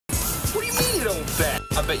What do you mean you don't bet?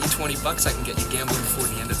 I bet you $20 I can get you gambling before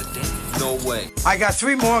the end of the day. No way. I got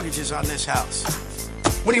 3 mortgages on this house.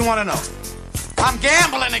 What do you want to know? I'm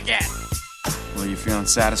gambling again. Well, you feeling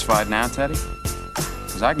satisfied now, Teddy?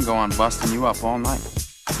 Because I can go on busting you up all night.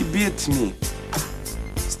 He beat me.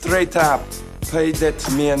 Straight up. Paid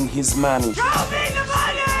that man his money. Show me the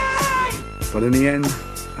money! But in the end,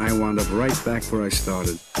 I wound up right back where I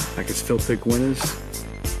started. I could still pick winners,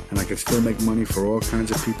 and I could still make money for all kinds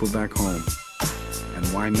of people back home. And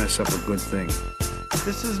why mess up a good thing?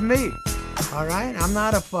 This is me, all right? I'm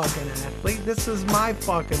not a fucking athlete. This is my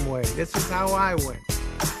fucking way. This is how I win.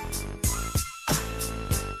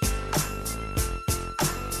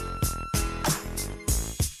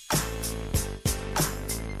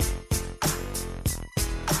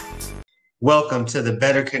 Welcome to the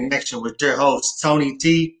Bettor Connection with your hosts, Tony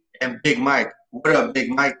T and Big Mike. What up, Big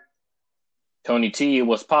Mike? Tony T,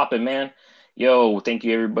 what's poppin', man? Yo, thank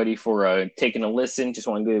you everybody for taking a listen. Just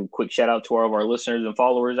want to give a quick shout out to all of our listeners and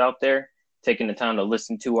followers out there, taking the time to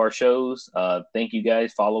listen to our shows. Thank you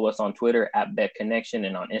guys. Follow us on Twitter at Bet Connection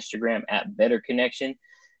and on Instagram at Bettor Connection.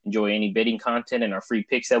 Enjoy any betting content and our free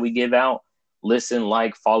picks that we give out. Listen,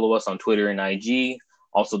 like, follow us on Twitter and IG.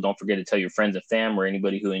 Also, don't forget to tell your friends and fam or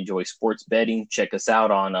anybody who enjoys sports betting. Check us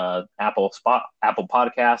out on Apple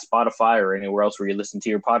Podcasts, Spotify, or anywhere else where you listen to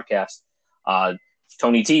your podcast.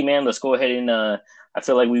 Tony T, man, let's go ahead and I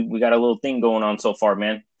feel like we got a little thing going on so far,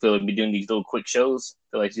 man. I feel like we're doing these little quick shows.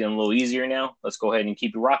 I feel like it's getting a little easier now. Let's go ahead and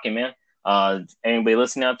keep it rocking, man. Anybody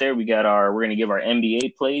listening out there, we're going to give our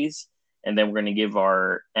NBA plays, and then we're going to give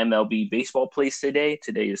our MLB baseball plays today.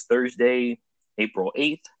 Today is Thursday, April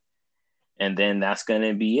 8th. And then that's going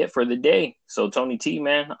to be it for the day. So, Tony T,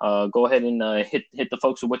 man, go ahead and hit the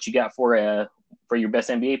folks with what you got for your best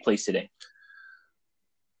NBA plays today.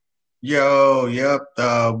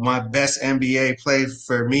 My best NBA play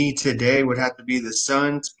for me today would have to be the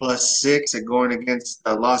Suns +6 and going against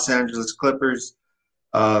the Los Angeles Clippers.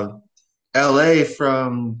 LA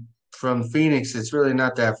from Phoenix, it's really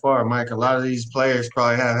not that far, Mike. A lot of these players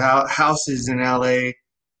probably have houses in LA.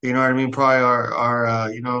 You know what I mean? Probably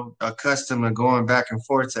are accustomed to going back and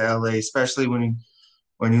forth to LA, especially when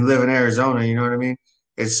you live in Arizona. You know what I mean?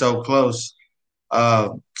 It's so close.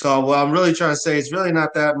 So what I'm really trying to say, it's really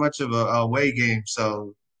not that much of a away game.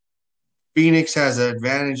 So Phoenix has an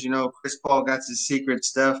advantage. You know, Chris Paul got his secret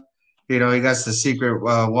stuff. You know, he got the secret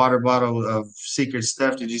water bottle of secret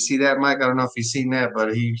stuff. Did you see that, Mike? I don't know if you've seen that,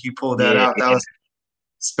 but he pulled that out. That was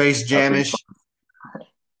Space Jam-ish.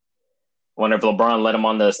 Wonder if LeBron let him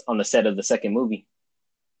on the set of the second movie.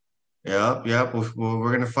 Yep. Well,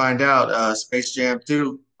 we're gonna find out. Space Jam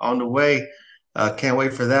 2 on the way. Can't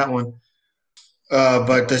wait for that one.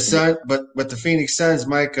 But the Phoenix Suns,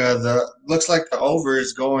 Mike. Looks like the over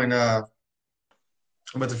is going. But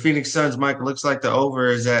the Phoenix Suns, Mike, looks like the over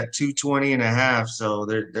is at 220.5. So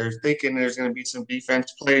they're thinking there's gonna be some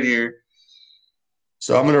defense played here.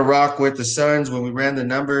 So I'm gonna rock with the Suns. When we ran the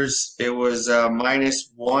numbers, it was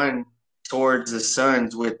 -1. Towards the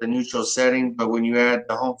Suns with the neutral setting, but when you add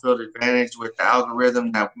the home field advantage with the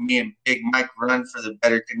algorithm that me and Big Mike run for the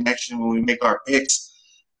Bettor Connection when we make our picks,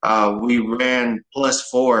 we ran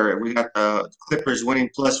 +4. We got the Clippers winning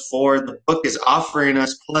 +4. The book is offering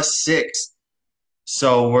us +6.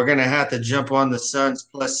 So we're going to have to jump on the Suns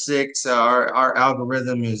 +6. Our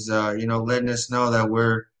algorithm is, letting us know that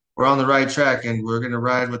we're on the right track, and we're going to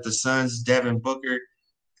ride with the Suns. Devin Booker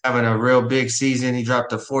having a real big season. He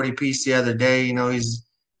dropped a 40-piece the other day. You know,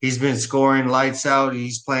 he's been scoring lights out.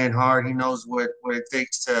 He's playing hard. He knows what it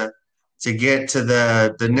takes to get to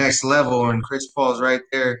the next level. And Chris Paul's right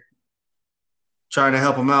there trying to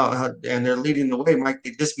help him out. And they're leading the way, Mike. They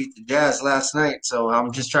just beat the Jazz last night. So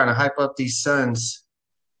I'm just trying to hype up these Suns.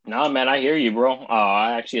 No, man, I hear you, bro.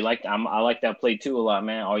 I actually I like that play too a lot,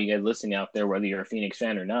 man. All you guys listening out there, whether you're a Phoenix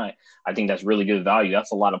fan or not, I think that's really good value.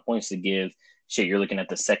 That's a lot of points to give. Shit, you're looking at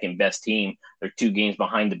the second best team. They're 2 games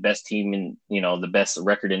behind the best team in, the best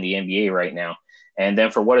record in the NBA right now. And then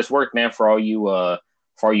for what it's worth, man, for all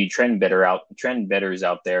you trend bettors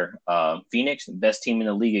out there, Phoenix, best team in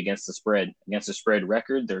the league against the spread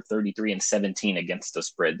record. They're 33-17 against the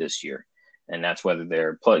spread this year, and that's whether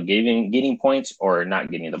they're getting points or not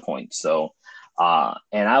getting the points. So,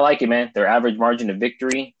 and I like it, man. Their average margin of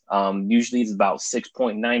victory usually is about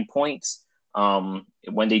 6.9 points.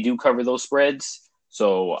 When they do cover those spreads.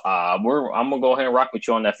 So I'm gonna go ahead and rock with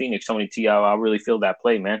you on that Phoenix, Tony T. I really feel that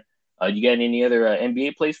play, man. You got any other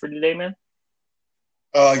NBA plays for today, man?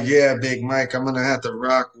 Yeah, Big Mike. I'm gonna have to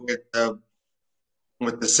rock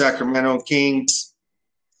with the Sacramento Kings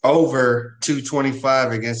over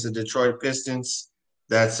 225 against the Detroit Pistons.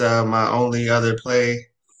 That's my only other play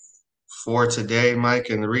for today, Mike,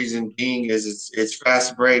 and the reason being is it's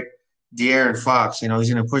fast break. De'Aaron Fox, you know,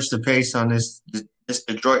 he's going to push the pace on this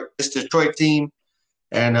Detroit team,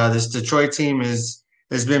 and this Detroit team has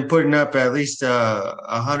been putting up at least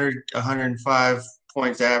 105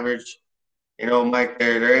 points average. You know, Mike,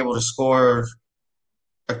 they're able to score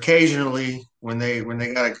occasionally when they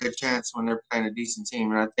got a good chance when they're playing a decent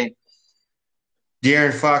team, and I think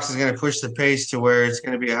De'Aaron Fox is going to push the pace to where it's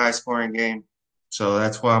going to be a high scoring game. So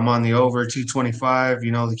that's why I'm on the over 225.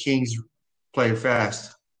 You know, the Kings play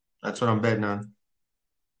fast. That's what I'm betting on.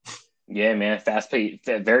 Yeah, man, fast pace,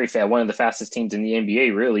 very fast. One of the fastest teams in the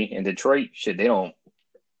NBA, really. In Detroit, shit, they don't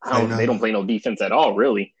play no defense at all,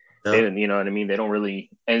 really. Yep. They didn't, you know what I mean? They don't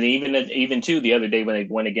really, and even too the other day when they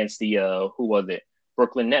went against the who was it?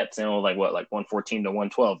 Brooklyn Nets, you know, like 114 to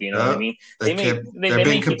 112. You know what I mean? They've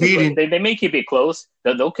been competing. They may keep it close.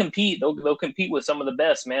 They'll compete. They'll compete with some of the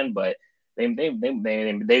best, man. But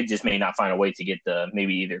they just may not find a way to get the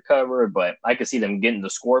maybe either cover. But I could see them getting the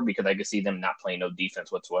score because I could see them not playing no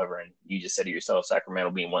defense whatsoever. And you just said it yourself, Sacramento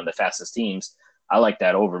being one of the fastest teams. I like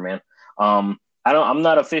that over, man. I'm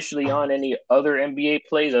not officially on any other NBA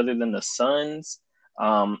plays other than the Suns.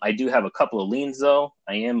 I do have a couple of leans, though.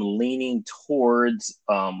 I am leaning towards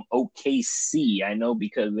OKC. I know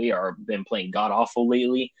because they are been playing god-awful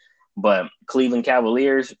lately. But Cleveland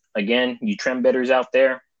Cavaliers, again, you trend bettors out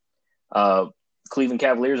there. Cleveland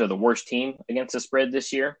Cavaliers are the worst team against the spread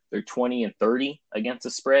this year. They're 20-30 against the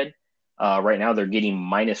spread. Right now, they're getting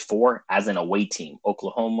 -4 as an away team.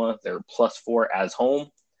 Oklahoma, they're +4 as home.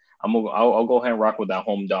 I'll go ahead and rock with that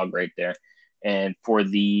home dog right there. And for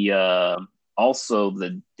the also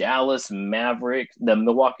the Dallas Mavericks, the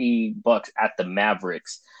Milwaukee Bucks at the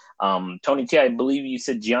Mavericks. Tony T, I believe you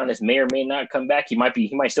said Giannis may or may not come back. He might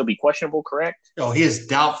still be questionable, correct? Oh, he is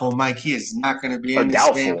doubtful, Mike. He is not going to be in this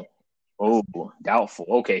doubtful. game. Oh, doubtful.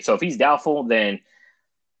 Okay, so if he's doubtful, then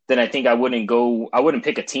I think I wouldn't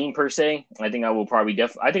pick a team per se. I think I will probably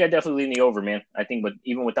I definitely lean the over, man. I think, but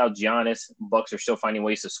even without Giannis, Bucks are still finding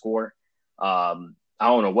ways to score. I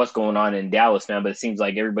don't know what's going on in Dallas, man, but it seems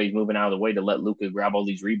like everybody's moving out of the way to let Luka grab all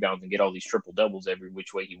these rebounds and get all these triple doubles every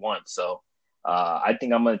which way he wants. So I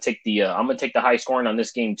think I'm gonna take the high scoring on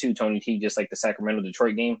this game too, Tony T. Just like the Sacramento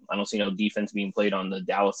Detroit game. I don't see no defense being played on the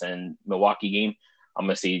Dallas and Milwaukee game. I'm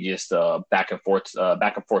gonna see just back and forth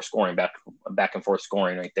scoring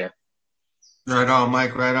right there. Right on,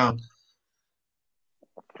 Mike. Right on.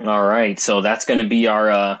 All right, so that's going to be our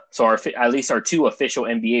at least our two official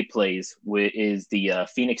NBA plays is the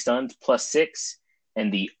Phoenix Suns +6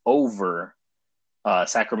 and the over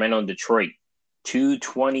Sacramento and Detroit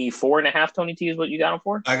 224.5. Tony T is what you got them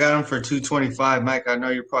for? I got them for 225, Mike. I know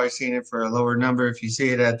you're probably seeing it for a lower number. If you see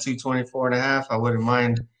it at 224.5, I wouldn't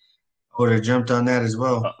mind. I would have jumped on that as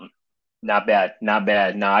well. Not bad.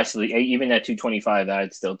 No, actually, even at 225,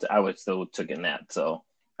 I would still taken that. So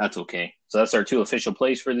that's okay. So that's our two official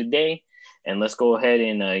plays for the day. And let's go ahead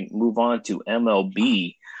and move on to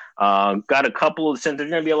MLB. Got a couple since there's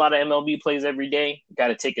going to be a lot of MLB plays every day. Got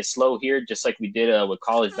to take it slow here, just like we did with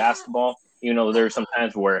college basketball. You know, there's some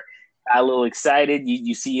times where I got a little excited.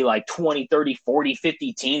 You see like 20, 30, 40,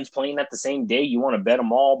 50 teams playing at the same day. You want to bet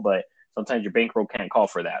them all, but sometimes your bankroll can't call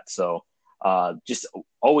for that. So just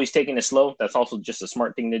always taking it slow. That's also just a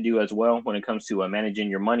smart thing to do as well when it comes to managing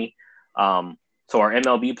your money. So our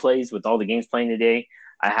MLB plays with all the games playing today,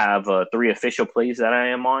 I have 3 official plays that I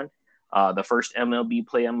am on. The first MLB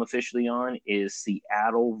play I'm officially on is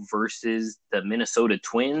Seattle versus the Minnesota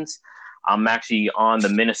Twins. I'm actually on the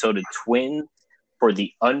Minnesota Twins for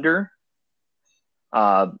the under.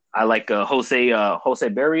 I like Jose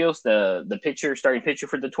Barrios, the starting pitcher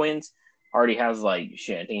for the Twins. Already has I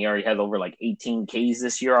think he already has over 18 Ks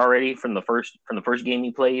this year already from the first game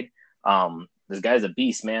he played. This guy's a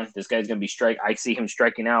beast, man. This guy's gonna be I see him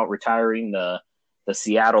striking out, retiring the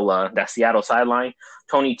Seattle sideline.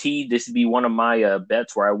 Tony T, this would be one of my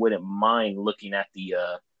bets where I wouldn't mind looking at the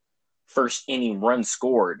first inning run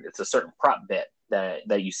scored. It's a certain prop bet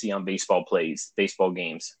that you see on baseball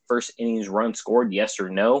games. First innings run scored, yes or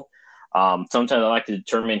no. Sometimes I like to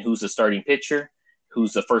determine who's the starting pitcher,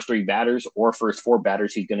 who's the first 3 batters or first 4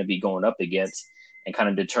 batters he's going to be going up against, and kind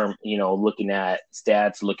of determine, looking at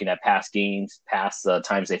stats, looking at past games, past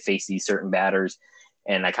times they face these certain batters.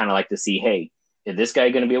 And I kind of like to see, hey, is this guy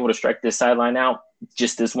going to be able to strike this sideline out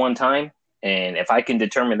just this one time? And if I can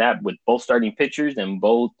determine that with both starting pitchers and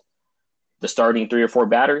both the starting 3 or 4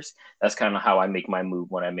 batters, that's kind of how I make my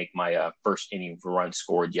move when I make my first inning run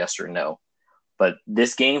scored, yes or no. But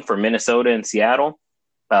this game for Minnesota and Seattle,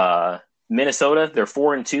 Minnesota, they're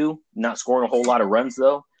 4-2, not scoring a whole lot of runs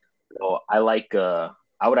though. So I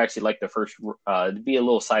would actually like the first to be a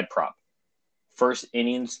little side prop. first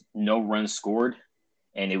innings, no runs scored,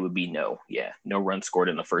 and it would be no runs scored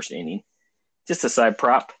in the first inning. Just a side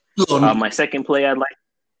prop. My second play I'd like.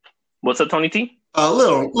 What's up, Tony T? A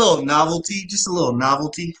little novelty, just a little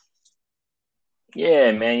novelty.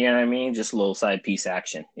 Yeah, man, you know what I mean? Just a little side piece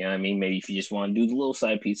action. You know what I mean? Maybe if you just want to do the little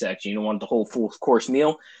side piece action, you don't want the whole full course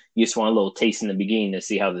meal. You just want a little taste in the beginning to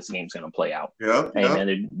see how this game's going to play out. Yep. Hey, man,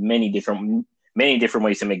 there's many different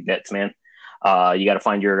ways to make bets, man. You got to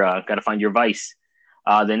find your vice.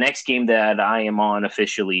 The next game that I am on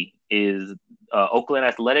officially is Oakland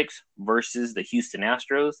Athletics versus the Houston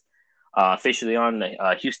Astros. Officially on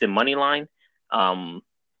the Houston money line.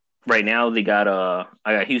 Right now I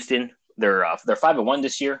got Houston. They're 5-1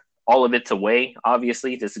 this year. All of it's away.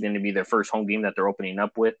 Obviously, this is going to be their first home game that they're opening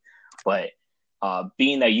up with. But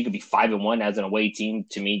being that you could be 5-1 as an away team,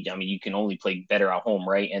 to me, I mean, you can only play better at home,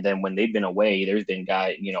 right? And then when they've been away, there's been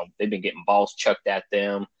they've been getting balls chucked at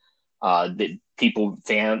them. The few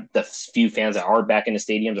fans that are back in the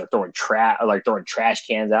stadiums are throwing trash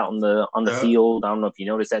cans out on the field. I don't know if you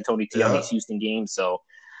noticed that, Tony T, on these Houston games. So.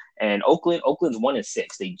 And Oakland's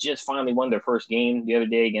 1-6. They just finally won their first game the other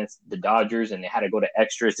day against the Dodgers, and they had to go to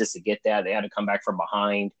extras just to get that. They had to come back from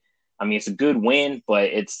behind. I mean, it's a good win, but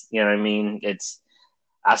it's, you know what I mean?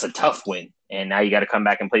 That's a tough win. And now you got to come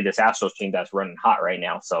back and play this Astros team that's running hot right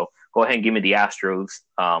now. So go ahead and give me the Astros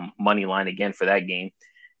money line again for that game.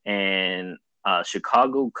 And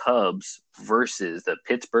Chicago Cubs versus the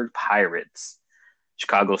Pittsburgh Pirates.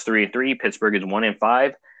 Chicago's 3-3. Pittsburgh is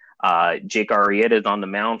 1-5. Jake Arrieta is on the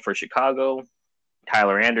mound for Chicago.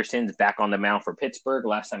 Tyler Anderson's back on the mound for Pittsburgh.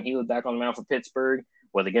 Last time he was back on the mound for Pittsburgh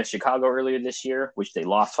was against Chicago earlier this year, which they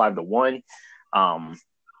lost 5-1.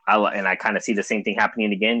 I kind of see the same thing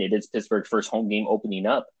happening again. It is Pittsburgh's first home game opening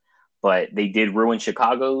up, but they did ruin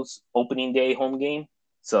Chicago's opening day home game.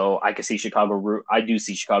 So I can see I do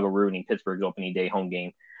see Chicago ruining Pittsburgh's opening day home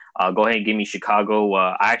game. Go ahead and give me Chicago.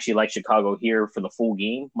 I actually like Chicago here for the full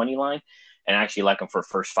game money line. And I actually like them for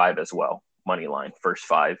first 5 as well. Money line, first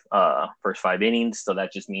five innings. So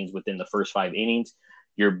that just means within the first 5 innings,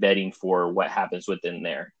 you're betting for what happens within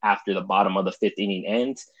there. After the bottom of the 5th inning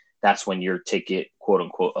ends, that's when your ticket, quote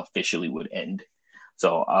unquote, officially would end.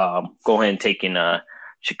 So go ahead and take in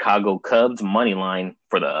Chicago Cubs money line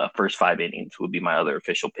for the first 5 innings would be my other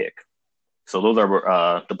official pick. So those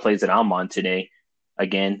are the plays that I'm on today.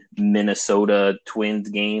 Again, Minnesota Twins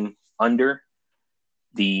game under.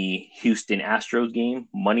 The Houston Astros game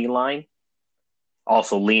money line,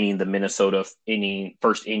 also leaning the Minnesota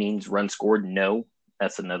first innings run scored no.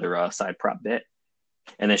 That's another side prop bet,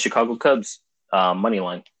 and then Chicago Cubs money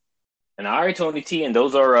line. And all right, Tony T, and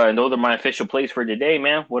those are my official plays for today,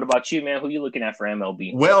 man. What about you, man? Who you looking at for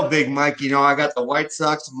MLB? Well, Big Mike, I got the White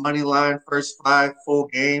Sox money line first 5 full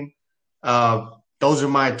game. Those are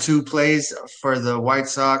my 2 plays for the White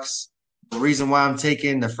Sox. The reason why I'm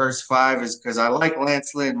taking the first 5 is because I like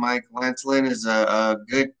Lance Lynn, Mike. Lance Lynn is a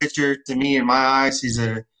good pitcher to me in my eyes. He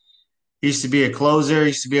used to be a closer. He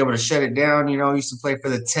used to be able to shut it down. He used to play for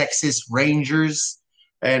the Texas Rangers.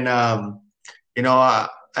 And,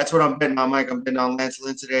 that's what I'm betting on, Mike. I'm betting on Lance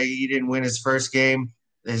Lynn today. He didn't win his first game,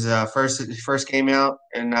 his first game out.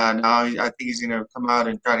 And now I think he's going to come out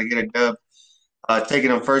and try to get a dub.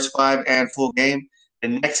 Taking him first 5 and full game. The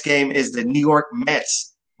next game is the New York Mets.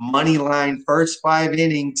 Money line, first 5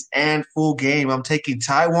 innings and full game. I'm taking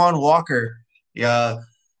Taijuan Walker.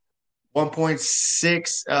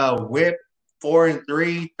 1.6 whip,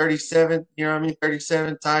 4-3, 37.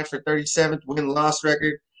 37 tied for 37th win-loss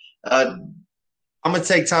record. I'm gonna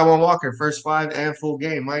take Taijuan Walker first 5 and full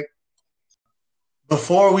game, Mike.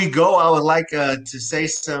 Before we go, I would like to say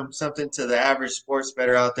something to the average sports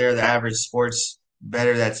bettor out there, the average sports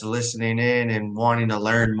bettor that's listening in and wanting to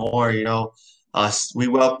learn more. We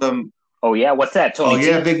welcome. Oh yeah, what's that, Tony? Oh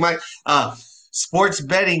yeah, Big Mike. Sports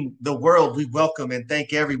betting, the world. We welcome and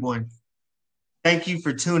thank everyone. Thank you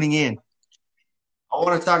for tuning in. I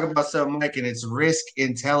want to talk about something, Mike, and it's risk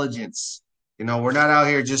intelligence. We're not out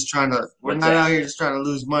here just trying to.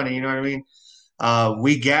 Lose money. You know what I mean?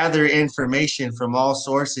 We gather information from all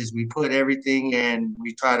sources. We put everything, and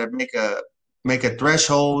we try to make a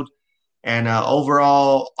threshold and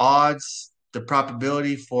overall odds. The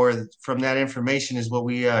probability from that information is what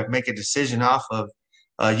we make a decision off of,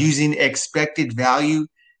 using expected value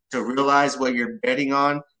to realize what you're betting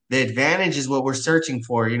on. The advantage is what we're searching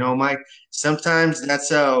for, Mike. Sometimes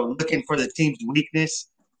that's looking for the team's weakness.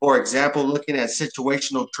 For example, looking at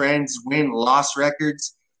situational trends, win-loss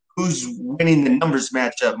records, who's winning the numbers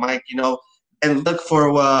matchup, Mike, and look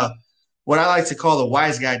for what I like to call the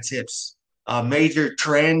wise guy tips. A major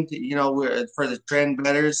trend, for the trend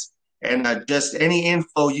bettors. and just any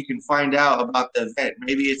info you can find out about the event.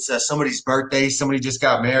 Maybe it's somebody's birthday, somebody just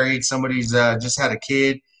got married, somebody's just had a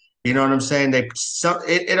kid. You know what I'm saying?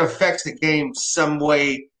 It affects the game some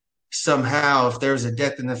way, somehow. If there's a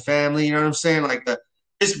death in the family, you know what I'm saying? Like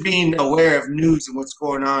just being aware of news and what's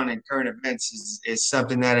going on in current events is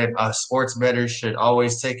something that a sports bettor should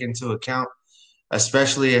always take into account,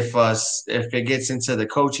 especially if it gets into the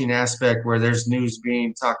coaching aspect where there's news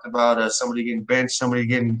being talked about, somebody getting benched, somebody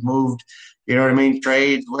getting moved, you know what I mean,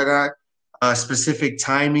 trades, whatnot, specific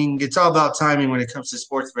timing. It's all about timing when it comes to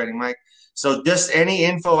sports betting, Mike. So just any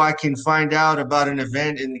info I can find out about an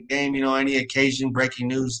event in the game, any occasion, breaking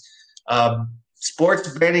news.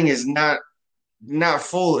 Sports betting is not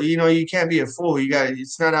full. You can't be a fool.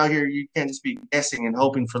 It's not out here. You can't just be guessing and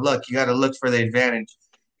hoping for luck. You got to look for the advantage.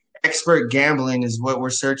 Expert gambling is what we're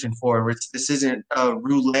searching for. This isn't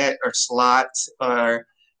roulette or slots or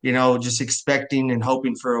just expecting and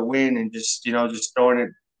hoping for a win and just throwing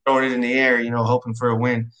it in the air, hoping for a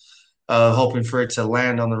win, hoping for it to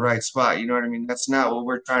land on the right spot. You know what I mean? That's not what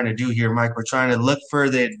we're trying to do here, Mike. We're trying to look for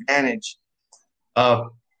the advantage.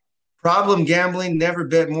 Problem gambling, never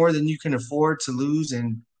bet more than you can afford to lose,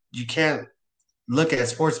 and you can't look at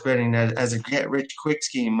sports betting as a get-rich-quick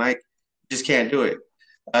scheme, Mike. You just can't do it.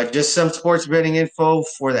 Just some sports betting info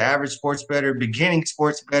for the average sports bettor, beginning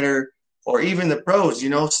sports bettor, or even the pros,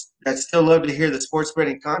 that still love to hear the sports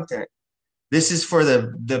betting content. This is for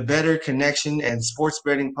the Bettor Connection and Sports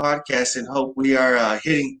Betting Podcast, and hope we are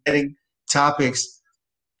hitting topics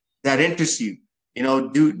that interest you.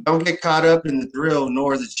 Don't get caught up in the thrill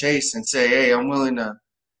nor the chase and say, hey, I'm willing to,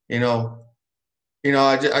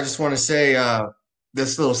 I just want to say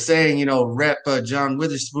this little saying, rep John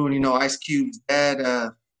Witherspoon, Ice Cube's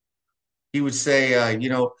dad, he would say,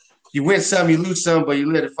 you win some, you lose some, but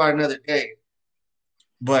you live to fight another day.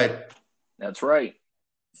 But that's right.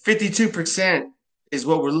 52% is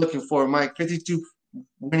what we're looking for, Mike. 52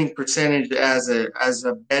 winning percentage as a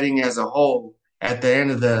betting as a whole at the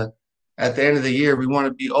end of the year. We want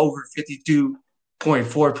to be over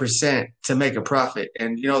 52.4% to make a profit.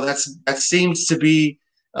 And that seems to be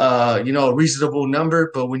a reasonable number,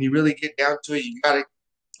 but when you really get down to it, you got to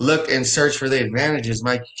look and search for the advantages,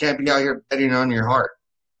 Mike. You can't be out here betting on your heart.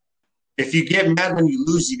 If you get mad when you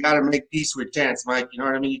lose, you got to make peace with chance, Mike. You know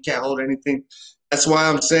what I mean? You can't hold anything. That's why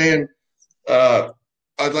I'm saying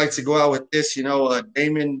I'd like to go out with this,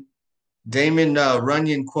 Damon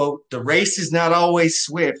Runyon quote, "The race is not always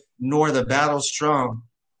swift, nor the battle strong,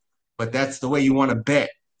 but that's the way you want to bet."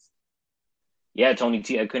 Yeah, Tony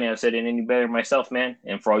T, I couldn't have said it any better myself, man.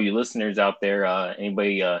 And for all you listeners out there,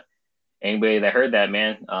 anybody that heard that,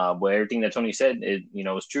 man, everything that Tony said,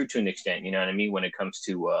 is true to an extent. You know what I mean? When it comes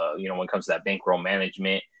to, that bankroll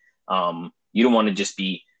management, you don't want to just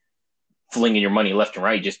be flinging your money left and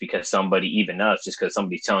right just because somebody, even us, just because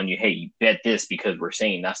somebody's telling you, hey, you bet this because we're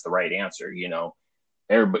saying that's the right answer.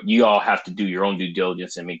 Everybody, you all have to do your own due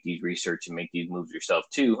diligence and make these research and make these moves yourself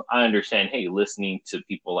too. I understand, hey, listening to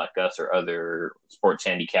people like us or other sports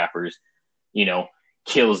handicappers,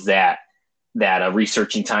 kills that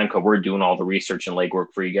researching time because we're doing all the research and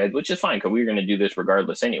legwork for you guys, which is fine because we're going to do this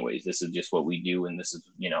regardless anyways. This is just what we do, and this is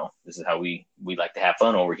how we like to have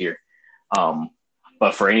fun over here.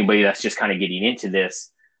 But for anybody that's just kind of getting into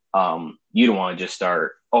this, you don't want to just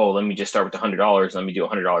start, let me just start with $100. Let me do a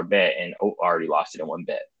 $100 bet and I already lost it in one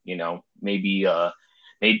bet. Maybe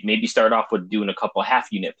start off with doing a couple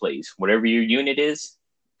half unit plays. Whatever your unit is,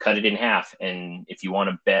 cut it in half. And if you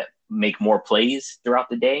want to make more plays throughout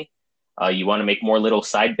the day, you want to make more little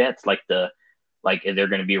side bets like they're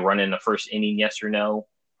going to be running the first inning, yes or no.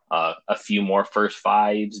 A few more first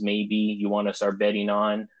fives, maybe you want to start betting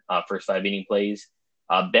on first 5 inning plays.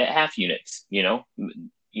 Bet half units, and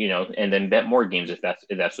then bet more games if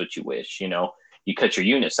that's what you wish. You cut your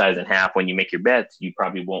unit size in half when you make your bets. You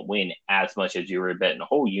probably won't win as much as you were betting a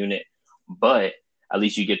whole unit, but at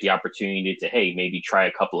least you get the opportunity to, hey, maybe try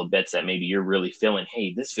a couple of bets that maybe you're really feeling,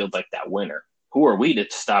 hey, this feels like that winner. Who are we to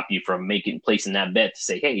stop you from placing that bet to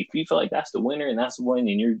say, hey, if you feel like that's the winner and that's the one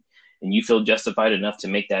and you feel justified enough to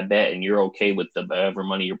make that bet and you're okay with the whatever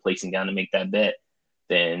money you're placing down to make that bet,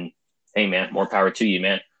 then hey, man, more power to you,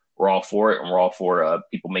 man. We're all for it, and we're all for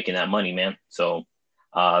people making that money, man. So,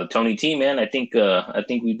 Tony T, man, I think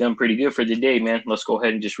we've done pretty good for the day, man. Let's go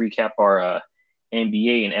ahead and just recap our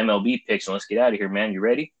NBA and MLB picks, and let's get out of here, man. You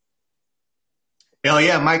ready? Hell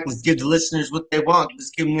yeah, Mike. Let's give the listeners what they want.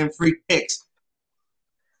 Let's give them free picks.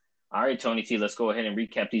 All right, Tony T, let's go ahead and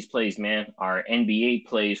recap these plays, man. Our NBA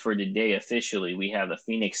plays for the day officially, we have the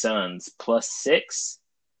Phoenix Suns +6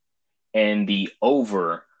 and the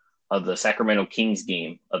over of the Sacramento Kings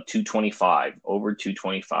game of 225, over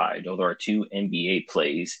 225. Those are our two NBA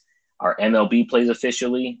plays. Our MLB plays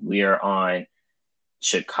officially. We are on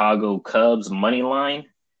Chicago Cubs money line,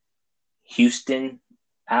 Houston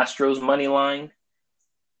Astros money line,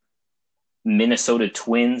 Minnesota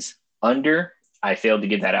Twins under. I failed to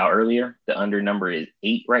get that out earlier. The under number is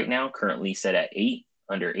 8 right now, currently set at 8,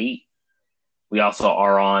 under 8. We also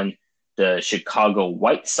are on the Chicago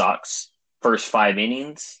White Sox first 5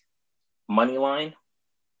 innings money line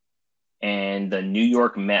and the New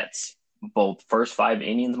York Mets, both first 5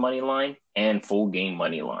 innings money line and full game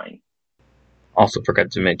money line. Also forgot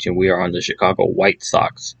to mention we are on the Chicago White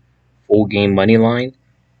Sox full game money line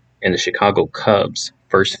and the Chicago Cubs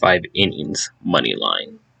first 5 innings money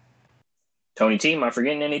line. Tony T, am I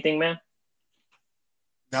forgetting anything, man?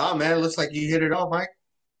 Nah, man, it looks like you hit it all, Mike.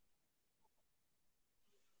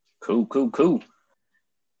 Cool.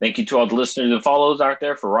 Thank you to all the listeners and followers out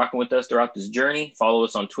there for rocking with us throughout this journey. Follow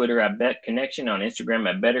us on Twitter at Bet Connection, on Instagram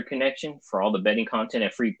at Bettor Connection for all the betting content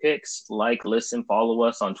and free picks. Like, listen, follow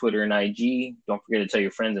us on Twitter and IG. Don't forget to tell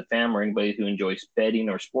your friends and family or anybody who enjoys betting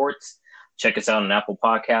or sports. Check us out on Apple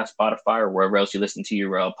Podcasts, Spotify, or wherever else you listen to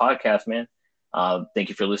your podcast, man. Thank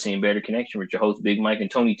you for listening to Bettor Connection with your hosts, Big Mike and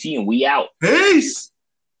Tony T, and we out. Peace!